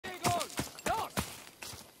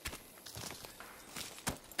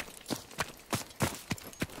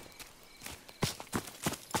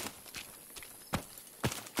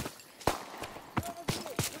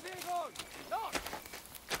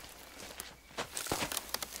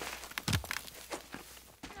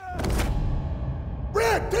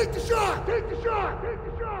Take the shot! Take the shot! Take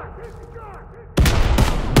the shot! Take the shot!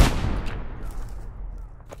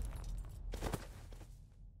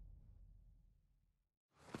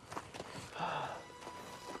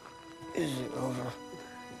 Is it over?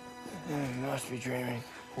 You must be dreaming.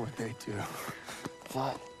 What'd they do?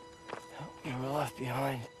 Thought you were left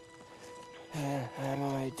behind. And I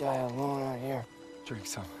might die alone out here. Drink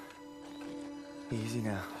some. Easy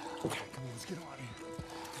now. Okay, come on, let's get out of here.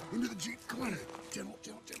 Into the Jeep, come on. Gentle,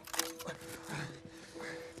 gentle, gentle.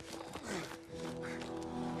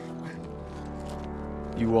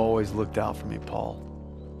 You always looked out for me, Paul.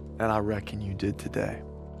 And I reckon you did today.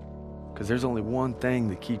 Because there's only one thing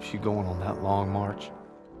that keeps you going on that long march.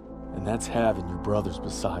 And that's having your brothers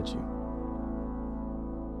beside you.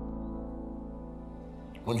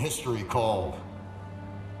 When history called,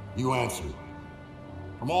 you answered.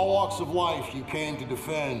 From all walks of life, you came to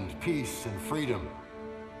defend peace and freedom.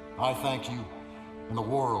 I thank you, and the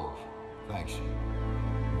world thanks you.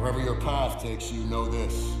 Wherever your path takes you, know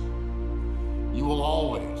this. You will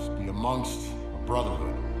always be amongst a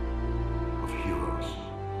brotherhood of heroes.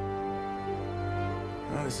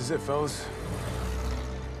 Well, this is it, fellas.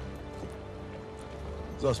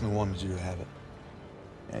 Zussman wanted you to have it.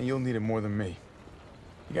 And you'll need it more than me.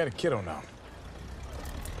 You got a kiddo now.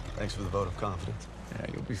 Thanks for the vote of confidence. Yeah,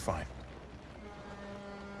 you'll be fine.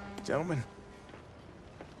 Gentlemen.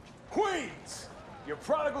 Queens! Your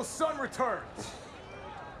prodigal son returns!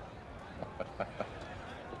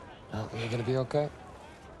 You gonna be okay?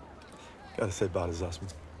 Gotta say bye to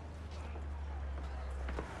Zussman.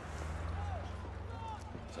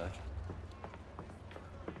 Sarge.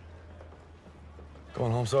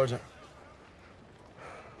 Going home, Sergeant?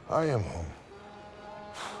 I am home.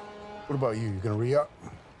 What about you? You gonna re-up?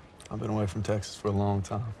 I've been away from Texas for a long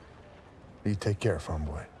time. You take care, farm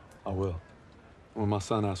boy. I will. When my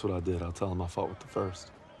son asks what I did, I'll tell him I fought with the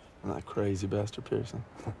first. And that crazy bastard Pearson.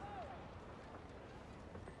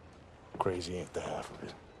 Crazy ain't the half of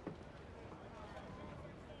it.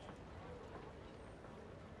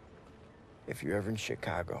 If you're ever in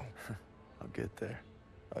Chicago, I'll get there.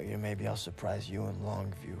 oh, yeah, maybe I'll surprise you in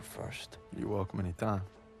Longview first. You're welcome anytime.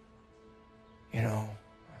 You know,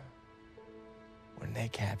 when they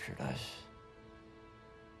captured us,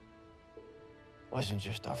 it wasn't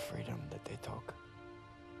just our freedom that they took.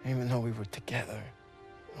 Even though we were together,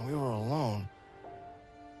 and we were alone,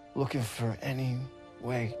 looking for any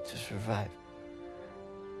way to survive.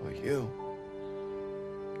 But you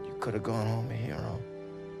could have gone home a hero.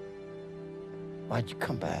 Why'd you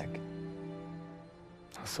come back?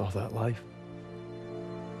 I saw that life.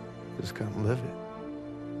 Just couldn't live it.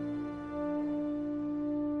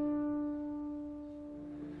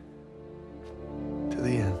 To the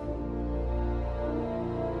end.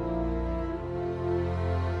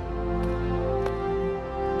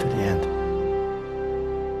 To the end.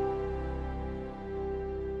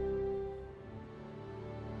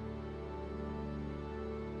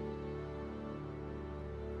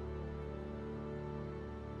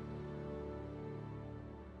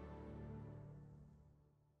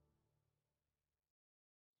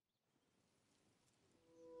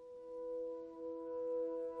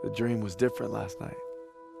 The dream was different last night.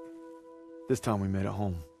 This time we made it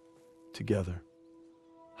home, together.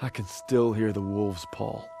 I can still hear the wolves,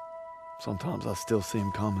 Paul. Sometimes I still see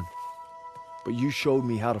them coming. But you showed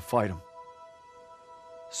me how to fight them.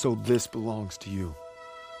 So this belongs to you.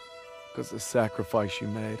 Because the sacrifice you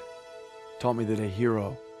made taught me that a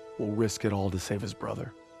hero will risk it all to save his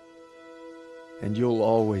brother. And you'll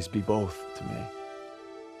always be both to me.